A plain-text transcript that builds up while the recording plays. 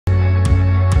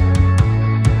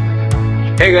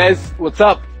Hey guys, what's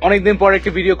up? অনেকদিন পর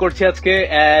একটা ভিডিও করছি আজকে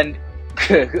and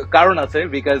কারণ আছে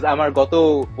because আমার গত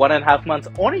 1.5 months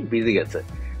অনেক বিজি গেছে.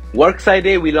 Work side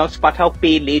we launched Pathao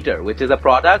Pay Later, which is a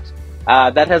product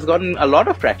that has gotten a lot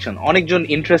of traction. অনেকজন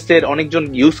interested, অনেকজন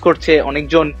use করছে,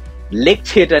 অনেকজন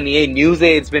লিখছে এটা নিয়ে, news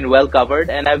it's been well covered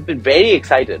and I've been very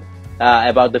excited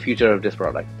about the future of this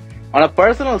product. On a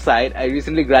personal side, I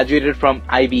recently graduated from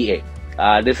IBA.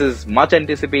 This is much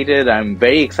anticipated. I'm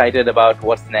very excited about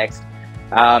what's next.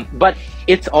 But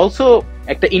it's also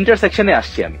একটা ইন্টারসেকশনে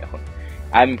আসছি আমি এখন.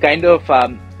 I'm kind of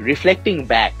reflecting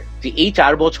back যে এই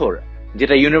 4 বছর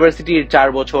যেটা ইউনিভার্সিটির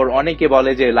 4 বছর অনেকে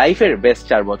বলে যে লাইফের বেস্ট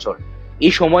 4 বছর,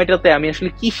 এই সময়টাতে আমি আসলে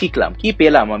কি শিখলাম, কি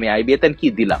পেলাম, আমি আইবিএতে কি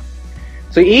দিলাম.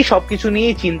 সো এই সবকিছু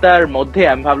নিয়ে চিন্তার মধ্যে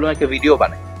আমি ভাবলাম একটা ভিডিও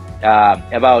বানাই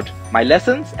about my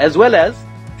lessons as well as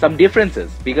some differences,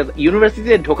 because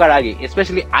ইউনিভার্সিটিতে ঢোকার আগে,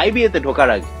 স্পেশালি আইবিএ তে ঢোকার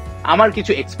আগে আমার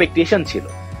কিছু এক্সপেকটেশন ছিল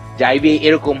যে আইবিএ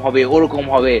এরকম হবে, ওরকম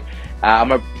হবে,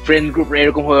 আমার ফ্রেন্ড গ্রুপ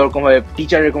এরকম হবে, ওরকম হবে,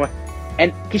 টিচার এরকম,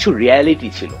 এন্ড কিছু রিয়ালিটি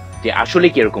ছিল যে আসলে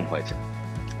কি এরকম হয়েছে.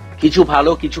 কিছু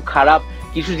ভালো, কিছু খারাপ,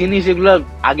 কিছু জিনিস যেগুলো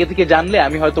আগে থেকে জানলে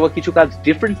আমি হয়তো কিছু কাজ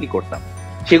ডিফারেন্টলি করতাম.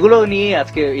 সেগুলো নিয়ে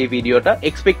আজকে এই ভিডিওটা,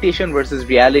 expectation versus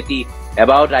reality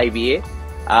about IBA,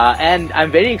 and I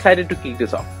am very excited to kick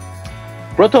this of.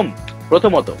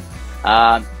 প্রথমত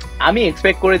আমি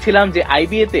এক্সপেক্ট করেছিলাম যে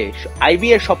আইবিএ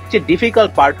এর সবচেয়ে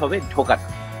ডিফিকাল্ট পার্ট হবে ঢোকাটা.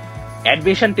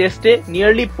 অ্যাডমিশন টেস্টে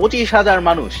নিয়ারলি 25,000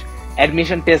 মানুষ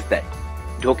অ্যাডমিশন টেস্ট দেয়,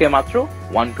 ঢোকে মাত্র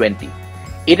 120.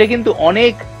 এটা কিন্তু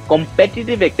অনেক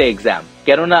কম্পিটিটিভ একটা এক্সাম.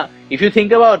 কেননা ইফ ইউ থিঙ্ক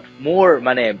অ্যাবাউট মোর,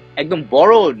 মানে একদম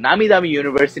বড় নামি দামি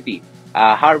ইউনিভার্সিটি,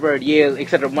 হার্ভার্ড, ইয়েল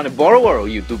এক্সেট্রা, মানে বড়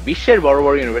বিশ্বের বড়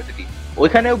বড় ইউনিভার্সিটি,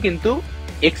 ওইখানেও কিন্তু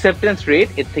অ্যাকসেপ্টেন্স রেট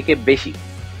এর থেকে বেশি.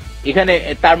 এখানে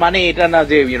তার মানে এটা না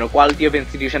যে quality of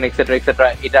institution etcetera etcetera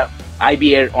এটা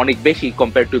আইবিএ এর অনেক বেশি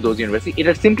কম্পেয়ার টু দোজ ইউনিভার্সিটি.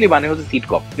 এটা সিম্পলি মানে হচ্ছে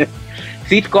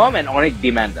সিট কম এন্ড অনেক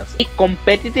ডিমান্ড আছে. এই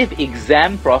কম্পিটিটিভ এক্সাম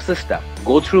প্রসেসটা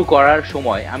গো থ্রু করার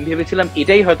সময় আমি ভেবেছিলাম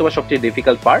এটাই হয়তো সবচেয়ে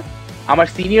ডিফিকাল্ট পার্ট. আমার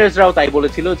সিনিয়র্সরাও তাই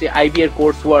বলেছিল যে আইবিএ এর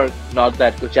course work not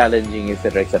that challenging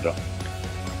etcetera etcetera.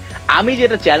 আমি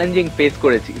যেটা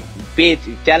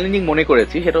চ্যালেঞ্জিং মনে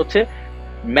করেছি সেটা হচ্ছে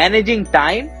managing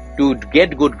time to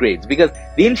get good grades, because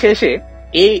দিন শেষে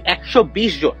এই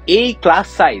 120 জন, এই ক্লাস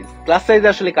সাইজ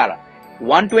আসলে কারা,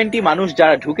 120 মানুষ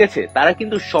যারা ঢুকেছে তারা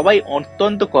কিন্তু সবাই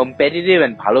অত্যন্ত কম্পিটিটিভ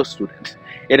এন্ড ভালো স্টুডেন্ট.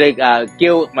 এটা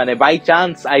কেউ মানে বাই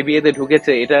চান্স আইবিএ তে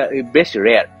ঢুকেছে, এটা বেশ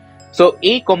রেয়ার. সো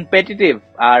এই কম্পিটিটিভ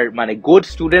আর মানে গুড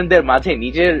স্টুডেন্টদের মাঝে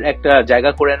নিজের একটা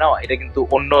জায়গা করে নেওয়া, এটা কিন্তু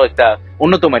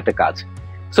অন্যতম একটা কাজ.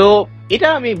 সো এটা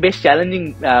আমি বেশ চ্যালেঞ্জিং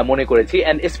মনে করেছি,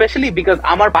 এন্ড স্পেশালি বিকজ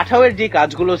আমার পাঠাওয়ের যে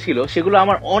কাজগুলো ছিল সেগুলো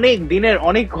আমার অনেক দিনের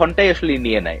অনেক ঘন্টায় আসলে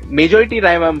নিয়ে নেয়. মেজরিটি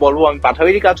টাইম আমি বলবো আমি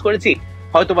পাঠাওয়েরই কাজ করেছি,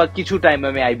 হয়তো বা কিছু টাইম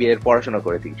আমি আইবিএ এর পড়াশোনা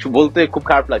করেছি. বলতে খুব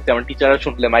খারাপ লাগছে, আমার টিচাররা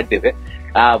শুনলে মাইর দেবে,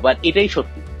 বাট এটাই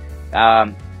সত্যি.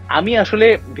 আমি আসলে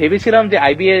ভেবেছিলাম যে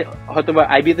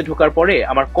আইবিএ তে ঢোকার পরে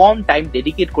আমার কম টাইম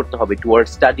ডেডিকেট করতে হবে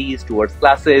towards studies, towards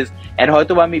classes, and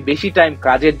হয়তো আমি বেশি টাইম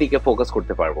কাজের দিকে ফোকাস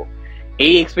করতে পারবো.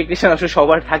 এই এক্সপেকটেশন আসলে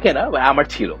সবার থাকে না, আমার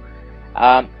ছিল,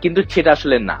 কিন্তু সেটা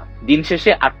আসলে না. দিন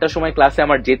শেষে 8টার সময় ক্লাসে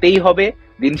আমার যেতেই হবে,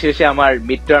 দিন শেষে আমার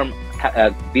মিড টার্ম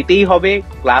দিতেই হবে,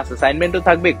 ক্লাস অ্যাসাইনমেন্টও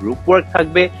থাকবে, গ্রুপ ওয়ার্ক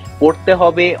থাকবে, পড়তে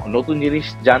হবে, নতুন জিনিস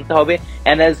জানতে হবে.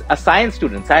 And as a science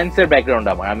student, সায়েন্সের ব্যাকগ্রাউন্ড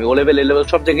আমি ও লেভেল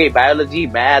সব জায়গায় বায়োলজি,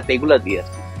 ম্যাথ এগুলো দিয়ে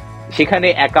আসছি. সেখানে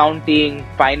অ্যাকাউন্টিং,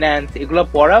 ফাইন্যান্স এগুলো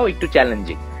পড়াও একটু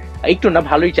চ্যালেঞ্জিং, একটু না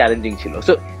ভালোই চ্যালেঞ্জিং ছিল.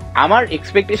 সো আমার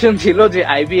এক্সপেকটেশন ছিল যে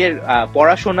আইবিএ এর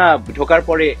পড়াশোনা ঢোকার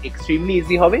পরে এক্সট্রিমলি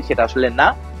ইজি হবে, সেটা আসলে না.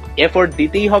 এফোর্ট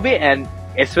দিতেই হবে, and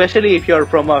specially if you are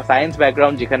from a science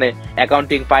background যেখানে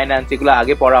অ্যাকাউন্টিং, ফাইন্যান্স এগুলো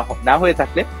আগে পড়া না হয়ে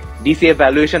থাকলে ডিসিএ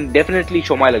ভ্যালুয়েশন ডেফিনেটলি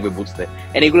সময় লাগবে বুঝতে,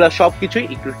 এন্ড এগুলো সবকিছুই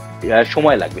একটু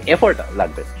সময় লাগবে, এফোর্ট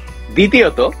লাগবে.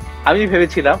 দ্বিতীয়ত আমি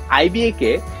ভেবেছিলাম আইবিএ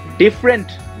কে ডিফারেন্ট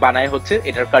বানায় হচ্ছে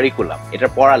এটার কারিকুলাম,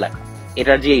 এটার পড়ালেখা,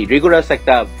 এটার যে রিগুলাস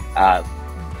একটা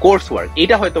কোর্স ওয়ার্ক,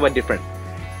 এটা হয়তো বা ডিফারেন্ট.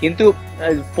 কিন্তু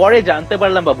পরে জানতে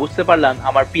পারলাম বা বুঝতে পারলাম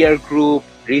আমার পিয়ার গ্রুপ,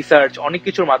 রিসার্চ অনেক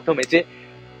কিছুর মাধ্যমে যে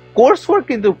কোর্স ওয়ার্ক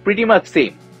কিন্তু প্রিটি মাচ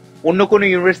সেম. অন্য কোনো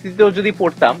ইউনিভার্সিটিতেও যদি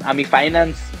পড়তাম আমি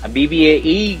ফাইন্যান্স, বিবিএ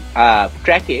এই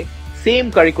ট্র্যাকে, সেম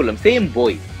কারিকুলাম, সেম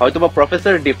বই, হয়তো বা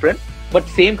professor different but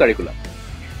same curriculum.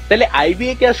 তাহলে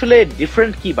আইবিএ কে আসলে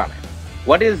ডিফারেন্ট কি বানায়?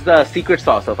 What is the secret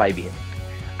sauce of IBA?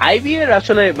 IBA এর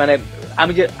আসলে মানে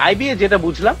আমি যে আইবিএ যেটা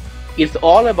বুঝলাম, it's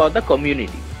all about the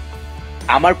community.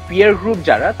 আমার পিয়ার গ্রুপ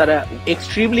যারা, তারা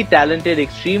এক্সট্রিমলি ট্যালেন্টেড,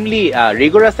 এক্সট্রিমলি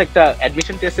রিগোরাস একটা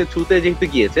অ্যাডমিশন টেস্টের থ্রুতে যেহেতু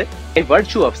গিয়েছে, এই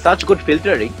virtue of such good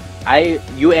filtering,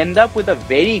 you end up with a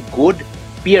very good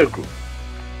peer group.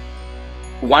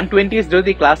 120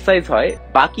 যদি ক্লাস সাইজ হয়,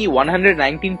 বাকি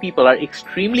 119 people are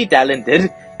extremely talented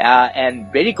and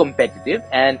very competitive,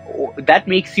 and that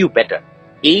makes you better.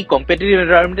 এই কম্পিটিটিভ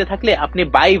এনভায়রনমেন্টে থাকলে আপনি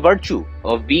by virtue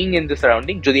of being in the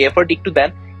surrounding যদি effort একটু দেন,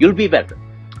 you'll be better.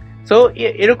 So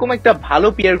এরকম একটা ভালো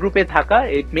পিয়ার গ্রুপে থাকা,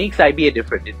 it makes IBA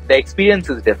different, the experience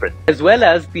is different, as well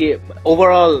as the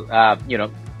overall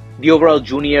the overall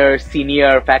junior,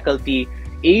 senior, faculty,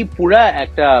 এই পুরা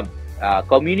একটা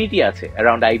community আছে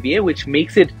around IBA, which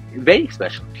makes it very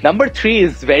special. Number 3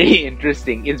 is very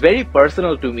interesting. It's very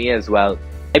personal to me as well.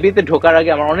 IBA তে ঢোকার আগে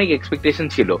আমার অনেক expectation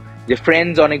ছিল যে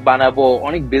ফ্রেন্ডস অনেক বানাবো,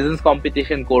 অনেক বিজনেস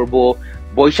কম্পিটিশন করব,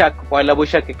 পয়লা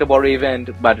বৈশাখ একটা বড় ইভেন্ট,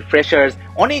 বাট ফ্রেশার্স,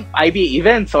 অনেক IBA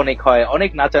ইভেন্টস অনেক হয়, অনেক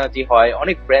নাচানাচি হয়,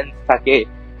 অনেক ফ্রেন্ডস থাকে,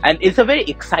 and it's a very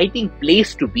exciting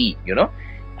place to be, you know.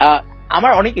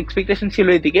 আমার অনেক এক্সপেকটেশন ছিল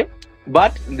এদিকে,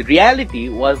 but reality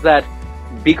was that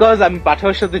because আমি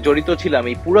পাঠাওয়ের সাথে জড়িত ছিলাম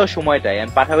এই পুরো সময়টায়,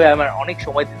 এন্ড পাঠাওয়ে আমার অনেক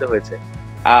সময় দিতে হয়েছে,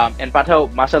 এন্ড পাঠাও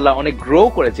মাশাআল্লাহ অনেক গ্রো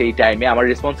করেছে এই টাইমে, আমার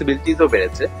রেসপন্সিবিলিটিসও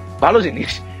বেড়েছে, ভালো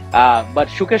জিনিস। বাট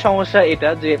সুখের সমস্যা এটা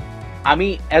যে আমি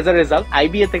অ্যাজ আ রেজাল্ট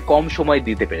IBA তে কম সময়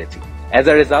দিতে পেরেছি। অ্যাজ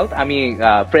আ রেজাল্ট আমি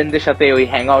ফ্রেন্ডদের সাথে ওই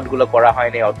হ্যাং আউট গুলো করা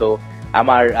হয়নি অত,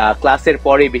 আমার ক্লাসের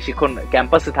পরে বেশিক্ষণ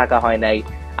ক্যাম্পাসে থাকা হয় নাই,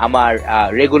 আমার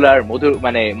রেগুলার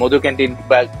মধুর ক্যান্টিন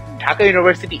বা ঢাকা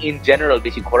ইউনিভার্সিটি ইন জেনারেল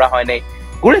বেশি ঘোরা হয় নাই,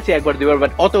 ঘুরেছি একবার দুবার,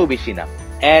 বাট অতও বেশি না।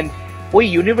 এন্ড ওই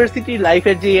ইউনিভার্সিটি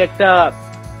লাইফের যে একটা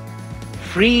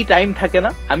ফ্রি টাইম থাকে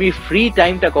না, আমি ফ্রি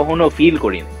টাইমটা কখনো ফিল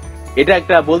করিনি। এটা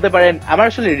একটা বলতে পারেন, আমার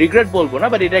আসলে রিগ্রেট বলবো না,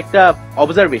 বাট এটা একটা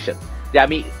অবজারভেশন যে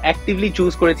আমি অ্যাক্টিভলি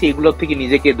চুজ করেছি এগুলোর থেকে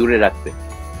নিজেকে দূরে রাখতে।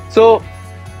 সো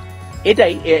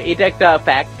এটা একটা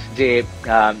ফ্যাক্ট যে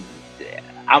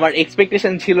আমার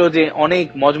এক্সপেকটেশন ছিল যে অনেক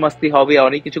মজ মাস্তি হবে,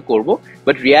 অনেক কিছু করব,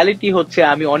 বাট রিয়ালিটি হচ্ছে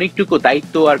আমি অনেকটুকু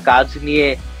দায়িত্ব আর কাজ নিয়ে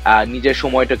নিজের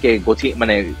সময়টাকে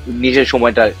নিজের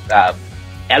সময়টা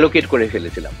অ্যালোকেট করে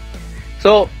ফেলেছিলাম।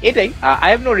 সো এটাই, আই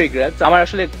হ্যাভ নো রিগ্রেটস। আমার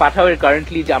আসলে পাঠাওয়ের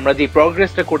কারেন্টলি যে আমরা যে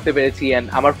প্রগ্রেসটা করতে পেরেছি, এন্ড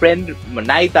আমার ফ্রেন্ড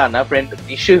নাই তা না, ফ্রেন্ড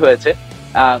নিশ্চয়ই হয়েছে,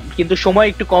 কিন্তু সময়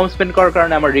একটু কম স্পেন্ড করার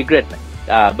কারণে আমার রিগ্রেট নাই,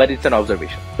 but it's an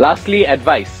observation. Lastly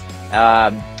advice,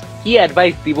 কি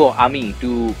অ্যাডভাইস দিব আমি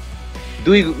টু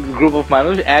দুই গ্রুপ অফ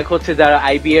মানুষ, এক হচ্ছে যারা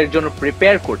IBA এর জন্য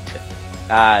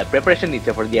প্রিপারেশন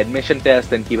নিচ্ছে for the admission test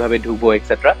and কিভাবে ঢুকবো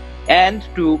এক্সেট্রা, এন্ড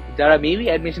টু যারা মেবি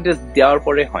অ্যাডমিশন টেস্ট দেওয়ার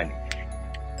পরে হয়নি।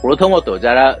 প্রথমত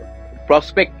যারা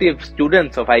prospective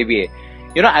students of IBA,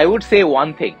 I would say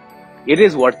one thing: it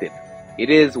is worth it. It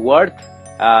is worth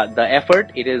the effort.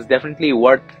 It is definitely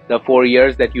worth the 4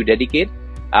 years that you dedicate.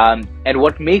 And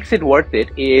what makes it worth it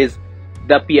is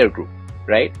the peer group,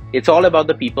 right? It's all about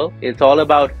the people. It's all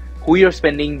about who you're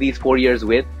spending these 4 years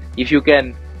with. If you can,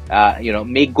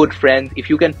 make good friends, if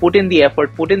you can put in the effort,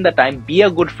 put in the time, be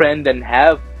a good friend and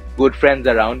have good friends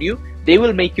around you, they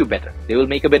will make you better. They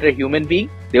will make a better human being.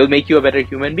 They will make you a better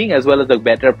human being as well as a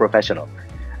better professional.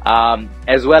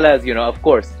 As well as, of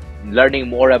course, learning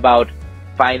more about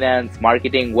finance,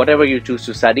 marketing, whatever you choose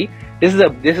to study.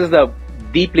 This is the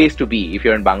place to be if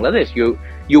you're in Bangladesh.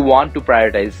 You want to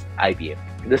prioritize IBA.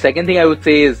 The second thing I would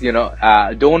say is,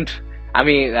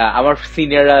 আমার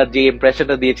সিনিয়ররা যে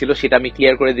ইমপ্রেশনটা দিয়েছিল সেটা আমি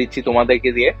clear করে দিচ্ছি তোমাদেরকে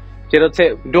দিয়ে, সেটা হচ্ছে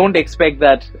ডোন্ট এক্সপেক্ট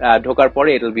দ্যাট ঢোকার পরে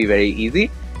it will be very easy.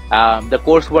 The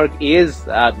coursework is,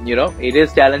 it is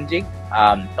challenging.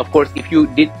 Of course,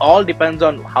 all depends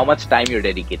on how much time you're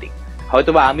dedicating.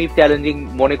 হয়তোবা আমি চ্যালেঞ্জিং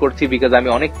মনে করছি বিকজ আমি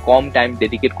অনেক কম টাইম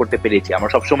ডেডিকেট করতে পেরেছি। আমরা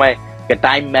সবসময়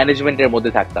টাইম ম্যানেজমেন্টের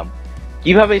মধ্যে থাকতাম,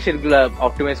 কিভাবে সেগুলো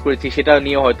অপটিমাইজ করেছি সেটা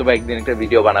নিয়ে হয়তোবা একদিন একটা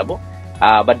ভিডিও বানাবো।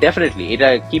 But definitely,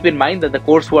 keep in mind that the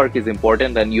coursework is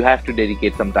important and you have to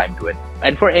dedicate some time to it.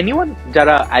 And for anyone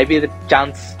যারা IBA তে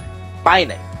চান্স পায়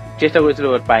নাই, চেষ্টা করেছিল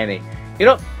বাট পায় নাই,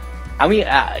 আমি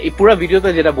এই পুরো ভিডিওতে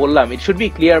যেটা বললাম, it should be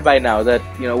clear by now that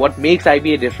what makes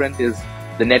IBA different is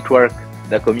the network,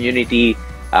 the community,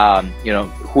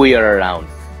 who you're around.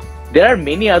 There are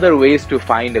many other ways to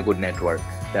find a good network.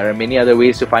 There are many other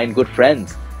ways to find good friends,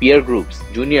 peer groups,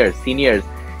 juniors, seniors.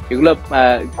 এগুলো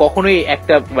কখনোই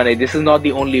একটা this is not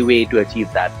the only way to achieve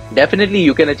that. Definitely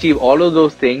you can achieve all of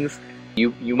those things.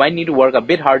 You might need to work a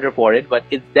bit harder for it, but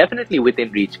it's definitely within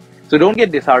reach. So don't get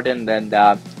disheartened and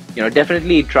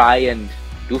definitely try and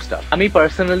do stuff. আমি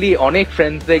personally অনেক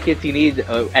ফ্রেন্ডসদেরকে চিনি,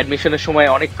 অ্যাডমিশনের সময়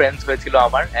অনেক friends হয়েছিল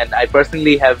আমার, and I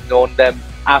personally have known them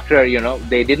after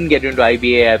they didn't get into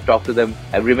IBA. I've talked to them,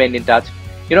 I've remained in touch.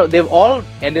 They've all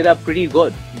ended up pretty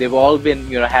good. They've all been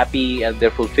happy and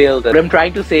they're fulfilled. What I'm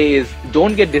trying to say is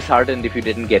don't get disheartened if you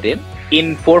didn't get in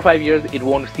 4 or 5 years. It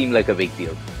won't seem like a big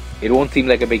deal. It won't seem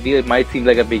like a big deal. It might seem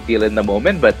like a big deal in the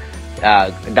moment, but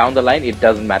down the line it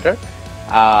doesn't matter.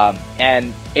 And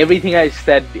everything I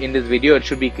said in this video, it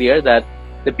should be clear that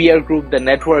the peer group, the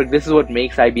network, this is what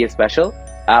makes IBA special.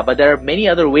 But there are many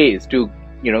other ways to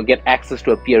get access to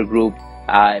a peer group,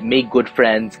 make good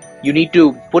friends. You need to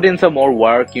put in some more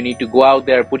work. You need to go out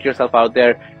there, put yourself out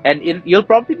there, and you'll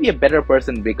probably be a better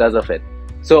person because of it.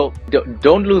 So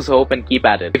don't lose hope and keep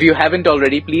at it. If you haven't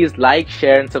already, please like,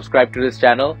 share, and subscribe to this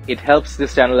channel. It helps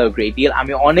this channel a great deal.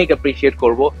 আমি অনেক appreciate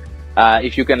করবো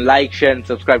if you can like, share, and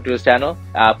subscribe to this channel.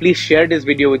 Please share this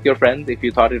video with your friends if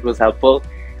you thought it was helpful.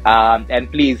 And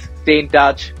please stay in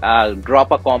touch. Drop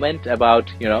a comment about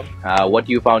what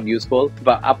you found useful.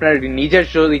 But আপনার নিজের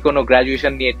যদি কোনো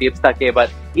graduation নিয়ে tips থাকে, but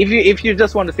if you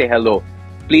just want to say hello,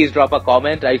 please drop a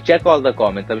comment. I check all the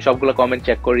comments. আমি সবগুলো comment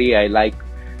check করি. I like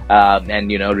and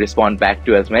respond back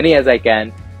to as many as I can.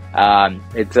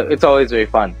 It's always very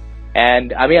fun. And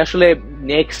আমি আসলে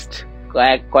next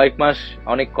কয়েক মাস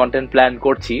অনেক content plan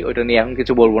করছি, ওইটা নিয়ে এখন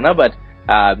কিছু বলবো না, but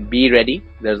be ready.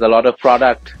 There's a lot of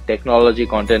product technology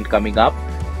content coming up.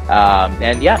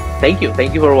 And yeah, thank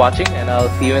you for watching, and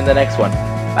I'll see you in the next one.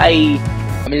 Bye.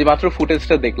 আমি মাত্র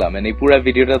ফুটেজটা দেখলাম, and এই পুরো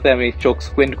ভিডিওটাতে আমি চোখ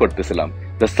স্কুইন্ট করতেছিলাম.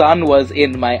 The sun was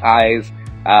in my eyes.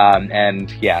 And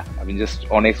yeah, I mean just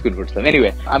অনেক স্কুইন্ট করতেছিলাম.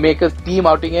 Anyway, আমি একটা টিম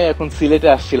আউটিং এ এখন সিলেটে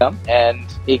আসছিলাম, and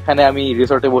এখানে আমি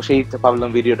রিসোর্টে বসেই ভাবলাম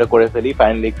ভিডিওটা করে ফেলি,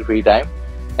 finally একটু free time.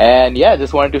 And yeah,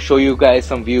 just wanted to show you guys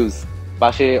some views.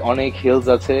 পাশে অনেক হিলস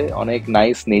আছে, অনেক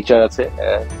নাইস নেচার আছে,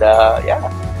 and yeah,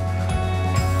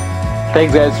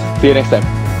 thanks guys, see you next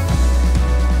time.